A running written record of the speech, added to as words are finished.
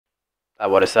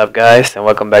What is up, guys, and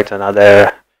welcome back to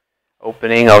another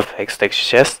opening of hextech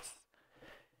chests.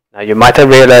 Now, you might have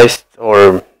realized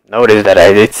or noticed that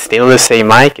it's still the same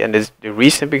mic, and the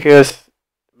reason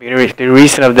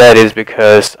of that is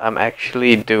because I'm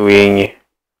actually doing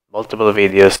multiple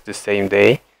videos the same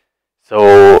day.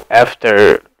 So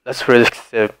let's for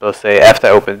example say after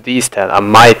I open these 10, I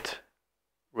might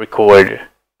record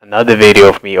another video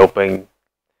of me opening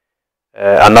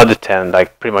another 10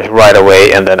 like pretty much right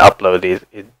away, and then upload it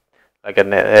like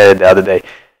the other day.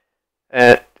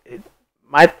 It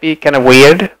might be kind of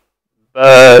weird,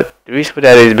 but the reason for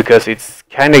that is because it's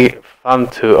kind of fun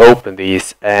to open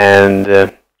these, and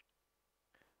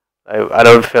I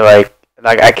don't feel like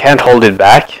I can't hold it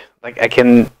back. Like, I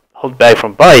can hold back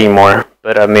from buying more,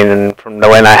 but I mean, from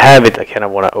when I have it, I kind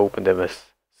of want to open them as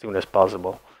soon as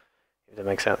possible, if that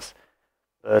makes sense.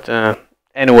 But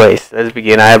anyways, let's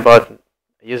begin. I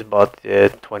just bought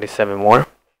 27 more,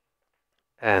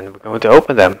 and we're going to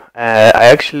open them. I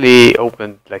actually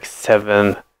opened like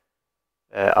 7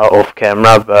 off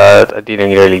camera, but I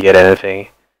didn't really get anything.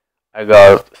 I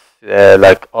got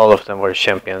like all of them were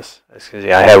champions. As you can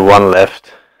see, I have 1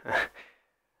 left.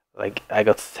 Like, I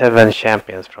got 7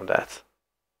 champions from that.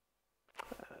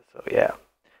 So yeah.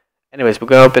 Anyways, we're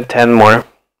gonna open 10 more,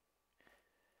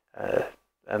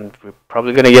 and we're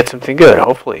probably gonna get something good,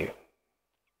 hopefully.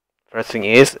 First thing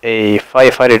is a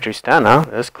firefighter Tristana.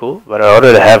 That's cool, but I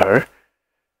already have her.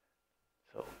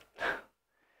 So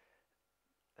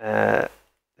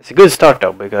it's a good start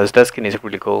though, because that skin is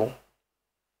really cool.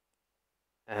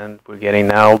 And we're getting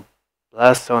now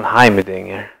Blast on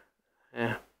Heimerdinger.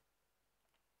 Yeah.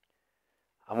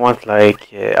 I want like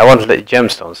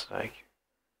gemstones. Like,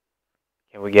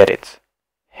 can we get it?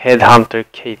 Headhunter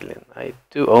Caitlyn. I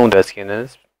do own that skin, and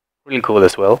it's really cool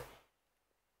as well.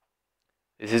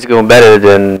 This is going better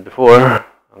than before.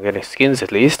 I'm getting skins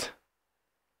at least.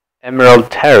 Emerald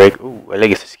Tarek. Ooh, a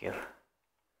legacy skin.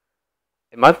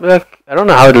 It might be like, I don't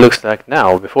know how it looks like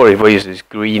now. Before it was just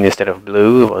green instead of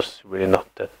blue. It was really not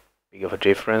that big of a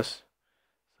difference.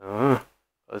 So,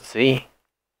 let's see.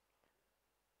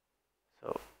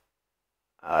 So,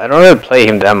 I don't really play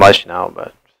him that much now,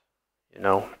 but you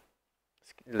know,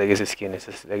 legacy skin is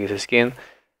a legacy skin.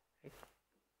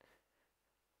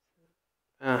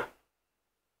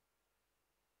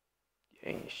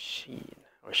 Sheen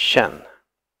or Shen.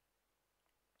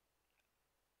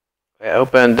 I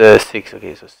opened 6.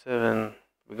 Okay, so 7.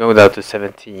 We're going down to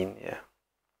 17. Yeah.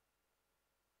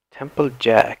 Temple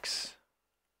Jacks.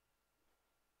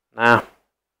 Nah.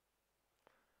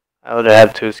 I would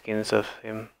have 2 skins of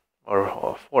him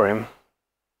or for him,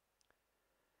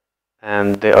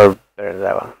 and they are better than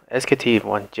that one. SKT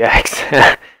 1 Jacks.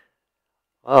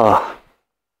 Oh,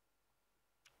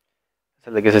 it's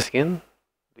a legacy skin.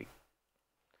 We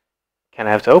kind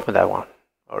of have to open that one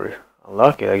or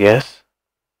unlock it, I guess.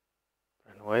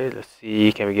 Anyway, let's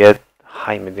see. Can we get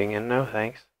Heimerdinger? No,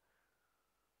 thanks.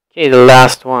 Okay, the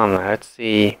last one. Let's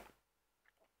see.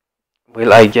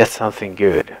 Will I get something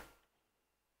good?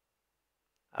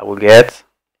 I will get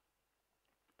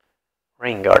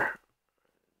Rengar.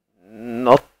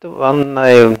 Not the one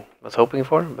I was hoping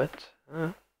for, but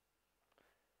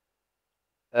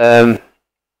let's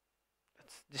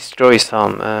destroy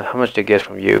some. How much do I get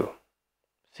from you?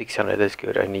 600. That's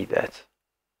good. I need that.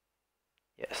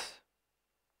 Yes.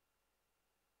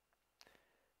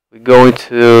 We're going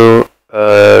to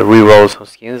re-roll some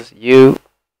skins.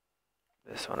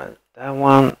 This one and that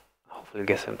one. Hopefully,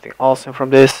 get something awesome from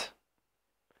this.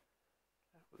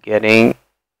 We're getting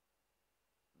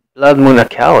Blood Moon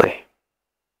Akali.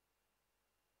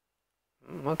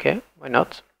 Okay, why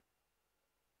not?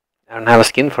 I don't have a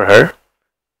skin for her.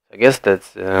 I guess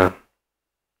that's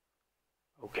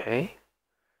okay.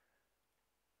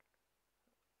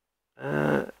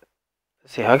 Let's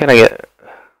see, how can I get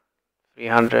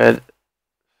 300,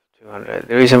 200?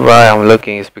 The reason why I'm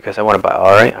looking is because I want to buy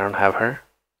Ari. I don't have her.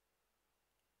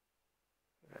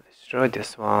 Destroy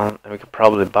this one, and we can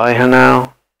probably buy her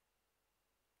now.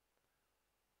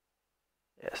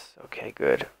 Yes, okay,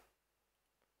 good.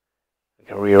 We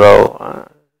can reroll.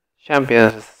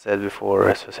 Champions, as I said before,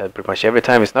 as I said pretty much every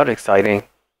time, it's not exciting.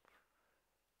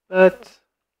 But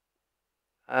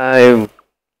I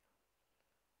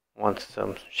want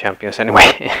some champions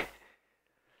anyway.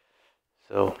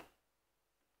 So,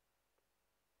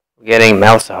 we're getting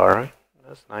Malzahar.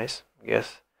 That's nice, I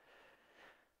guess.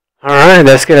 Alright,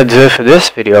 that's gonna do it for this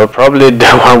video. I'll probably do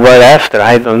one right after,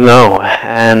 I don't know.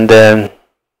 And, well,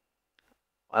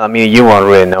 I mean, you won't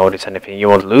really notice anything. You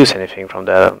won't lose anything from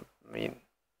that. I mean,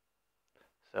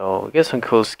 so we get some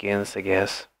cool skins, I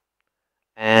guess.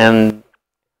 And,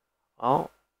 well,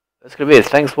 that's gonna be it.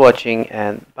 Thanks for watching,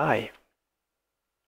 and bye.